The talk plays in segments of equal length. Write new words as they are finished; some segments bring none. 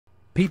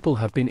People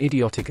have been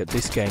idiotic at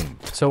this game,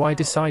 so I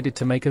decided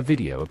to make a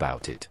video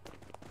about it.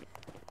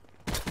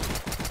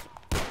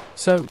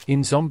 So,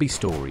 in Zombie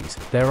Stories,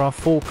 there are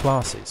 4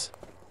 classes.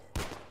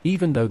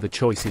 Even though the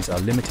choices are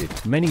limited,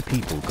 many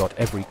people got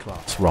every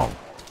class wrong.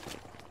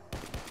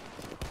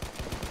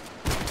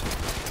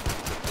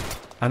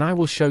 And I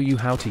will show you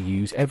how to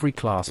use every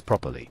class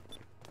properly.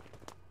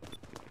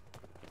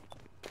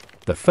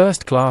 The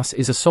first class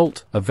is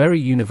Assault, a very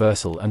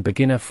universal and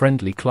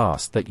beginner-friendly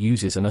class that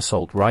uses an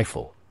assault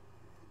rifle.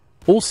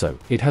 Also,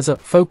 it has a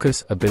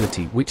Focus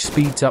ability which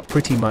speeds up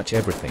pretty much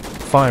everything.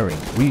 Firing,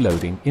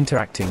 reloading,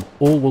 interacting,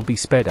 all will be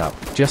sped up,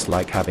 just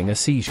like having a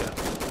seizure.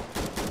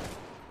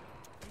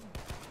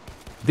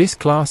 This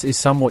class is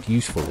somewhat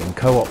useful in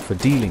co-op for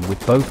dealing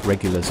with both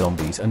regular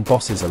zombies and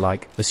bosses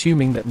alike,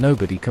 assuming that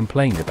nobody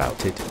complained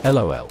about it,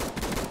 lol.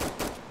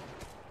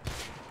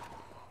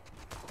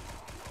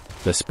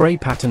 The spray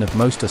pattern of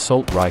most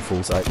assault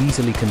rifles are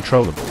easily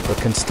controllable but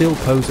can still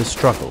pose a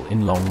struggle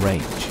in long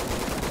range.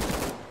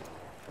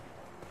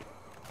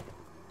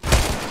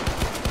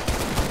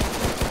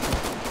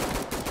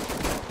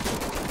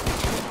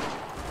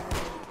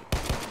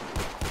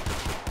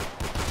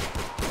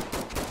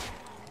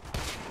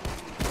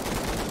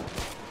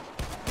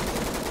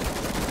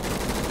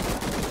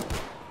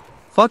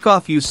 Fuck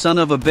off, you son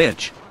of a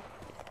bitch.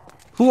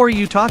 Who are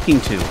you talking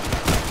to?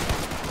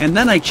 And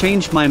then I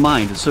changed my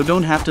mind, so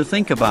don't have to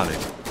think about it.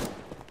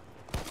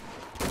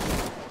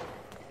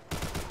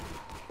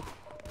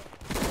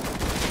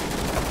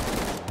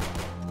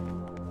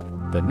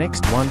 The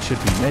next one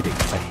should be Medic,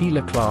 a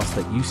healer class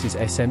that uses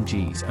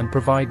SMGs and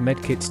provide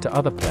medkits to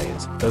other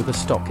players, though the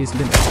stock is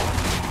limited.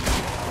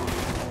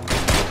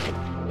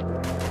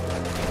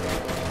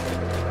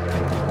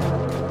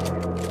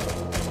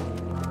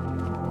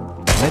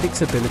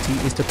 Medic's ability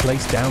is to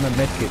place down a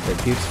medkit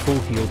that gives full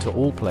heal to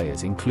all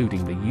players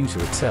including the user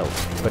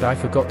itself, but I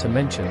forgot to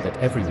mention that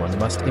everyone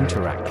must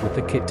interact with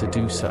the kit to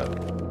do so.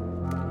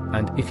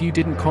 And if you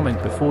didn't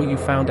comment before you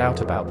found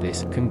out about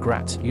this,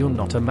 congrats, you're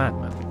not a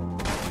madman.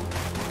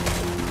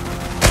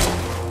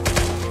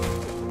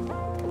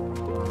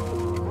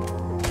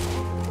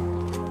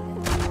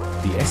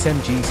 The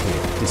SMGs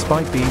here,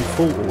 despite being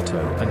full auto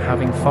and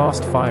having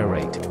fast fire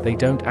rate, they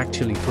don't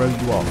actually throw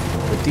you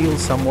off, but deal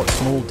somewhat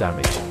small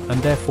damage,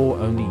 and therefore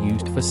only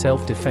used for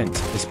self-defense,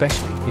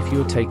 especially if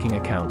you're taking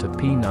account of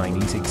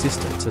P90's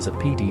existence as a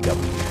PDW.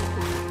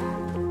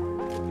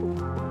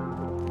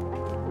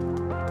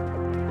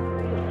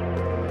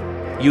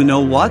 You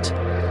know what?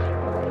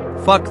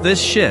 Fuck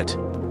this shit.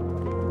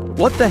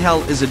 What the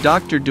hell is a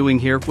doctor doing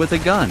here with a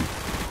gun?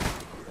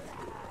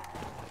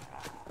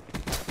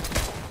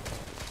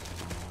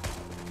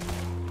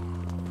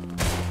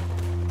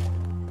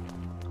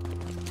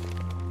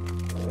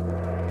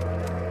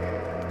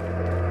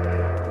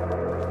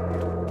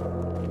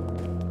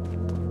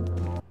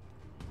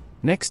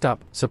 Next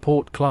up,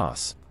 Support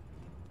class.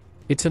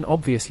 It's an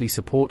obviously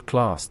support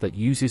class that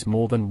uses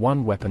more than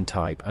one weapon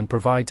type and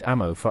provides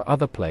ammo for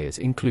other players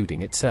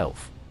including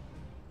itself.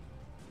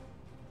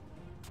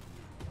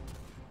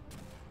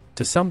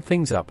 To sum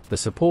things up, the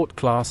Support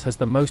class has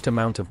the most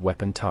amount of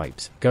weapon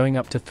types, going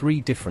up to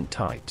 3 different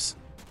types.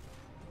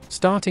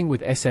 Starting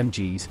with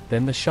SMGs,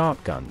 then the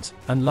sharp guns,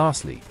 and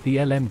lastly, the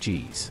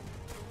LMGs.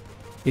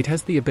 It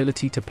has the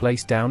ability to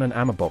place down an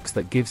ammo box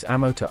that gives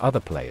ammo to other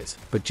players,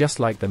 but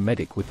just like the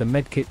medic with the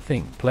medkit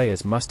thing,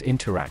 players must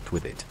interact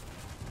with it.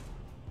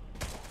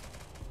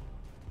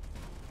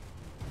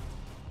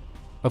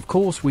 Of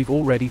course, we've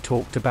already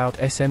talked about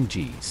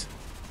SMGs.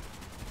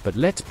 But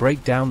let's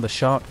break down the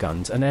sharp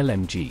guns and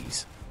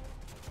LMGs.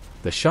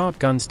 The sharp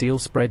guns deal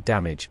spread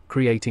damage,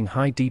 creating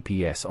high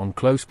DPS on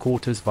close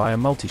quarters via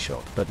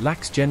multishot, but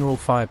lacks general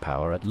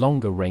firepower at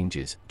longer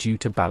ranges, due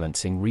to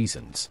balancing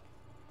reasons.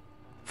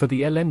 For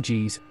the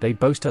LMGs, they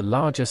boast a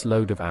largest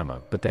load of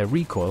ammo, but their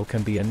recoil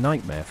can be a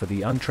nightmare for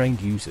the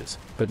untrained users,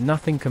 but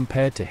nothing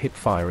compared to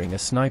hip-firing a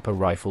sniper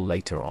rifle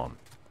later on.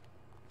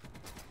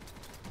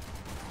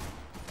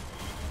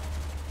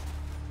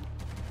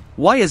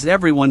 Why is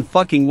everyone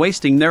fucking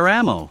wasting their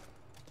ammo?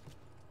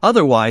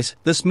 Otherwise,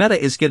 this meta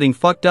is getting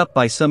fucked up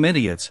by some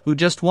idiots who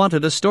just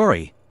wanted a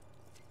story.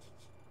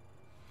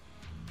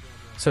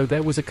 So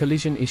there was a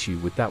collision issue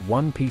with that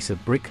one piece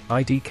of brick.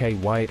 IDK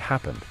why it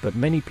happened, but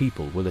many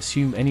people will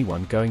assume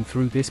anyone going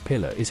through this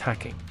pillar is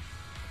hacking.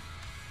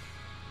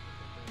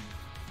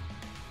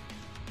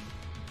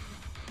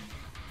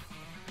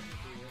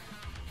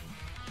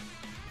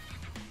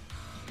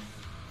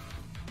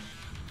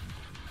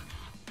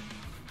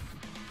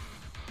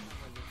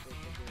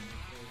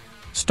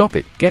 Stop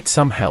it, get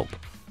some help.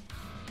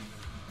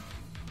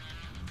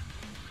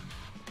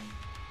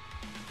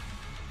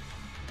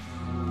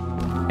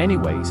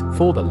 Anyways,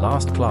 for the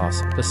last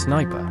class, the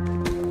sniper.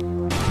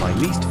 My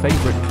least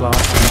favorite class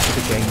due to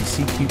the game's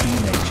CQB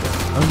nature,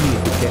 only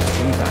if it gets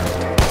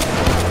revamped.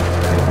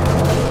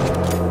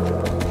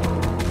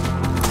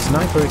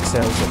 Sniper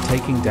excels at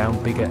taking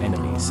down bigger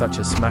enemies such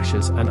as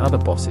smashers and other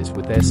bosses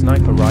with their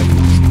sniper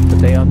rifles, but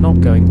they are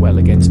not going well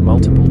against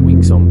multiple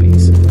weak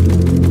zombies.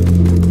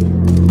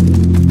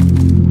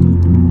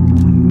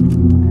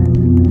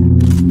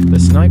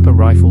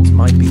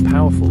 might be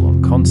powerful on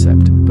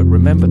concept, but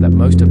remember that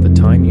most of the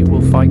time you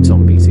will fight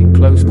zombies in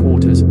close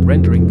quarters,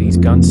 rendering these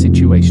guns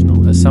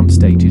situational as some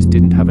stages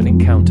didn't have an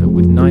encounter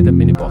with neither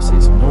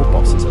minibosses nor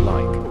bosses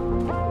alike.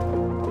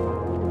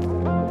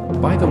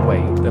 By the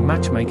way, the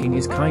matchmaking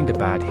is kinda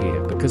bad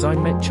here because I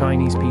met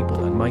Chinese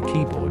people and my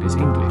keyboard is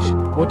English.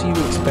 What do you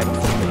expect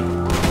from me?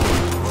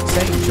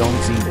 Say John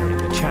Zena in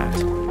the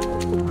chat.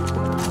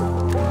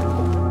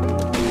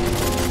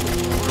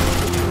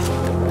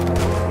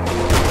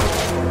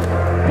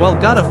 Well,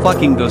 gotta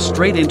fucking go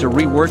straight into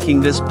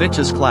reworking this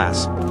bitch's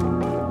class.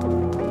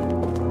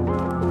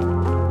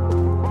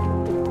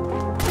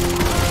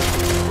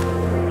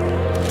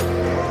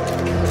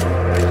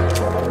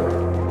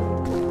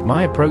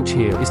 My approach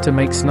here is to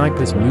make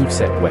snipers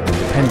moveset weapon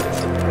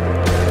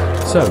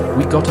dependent. So,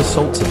 we got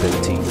Assault's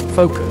ability,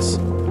 Focus.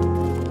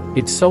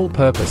 Its sole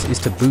purpose is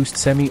to boost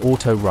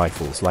semi-auto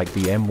rifles like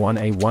the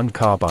M1A1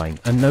 carbine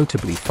and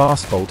notably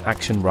fast bolt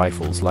action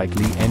rifles like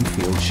Lee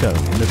Enfield shown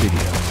in the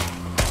video.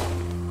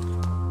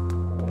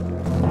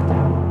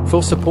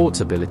 For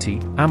support's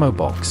ability, Ammo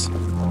Box.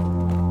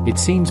 It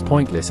seems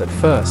pointless at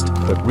first,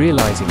 but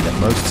realizing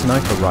that most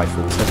sniper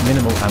rifles have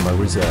minimal ammo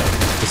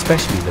reserve,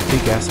 especially the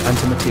big-ass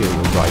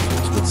anti-material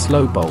rifles with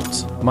slow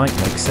bolts, might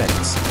make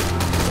sense.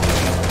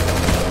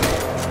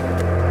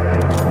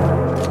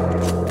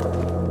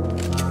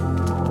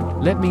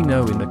 Let me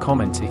know in the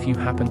comments if you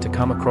happen to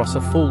come across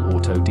a full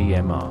auto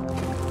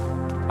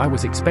DMR. I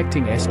was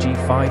expecting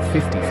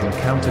SG-550 from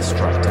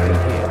Counter-Strike to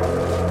be here.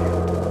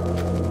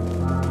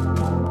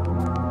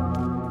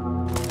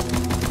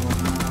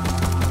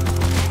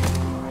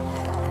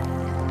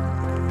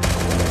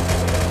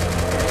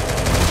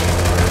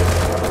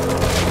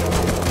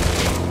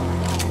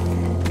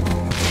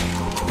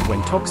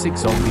 When toxic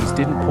zombies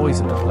didn't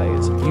poison the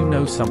players, you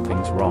know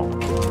something's wrong.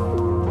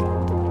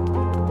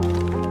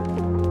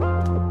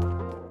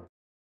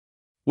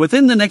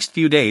 Within the next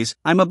few days,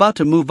 I'm about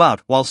to move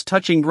out whilst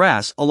touching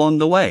grass along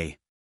the way.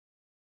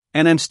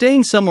 And I'm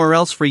staying somewhere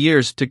else for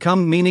years to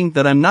come, meaning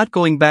that I'm not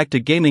going back to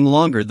gaming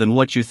longer than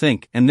what you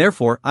think, and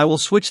therefore I will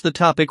switch the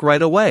topic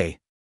right away.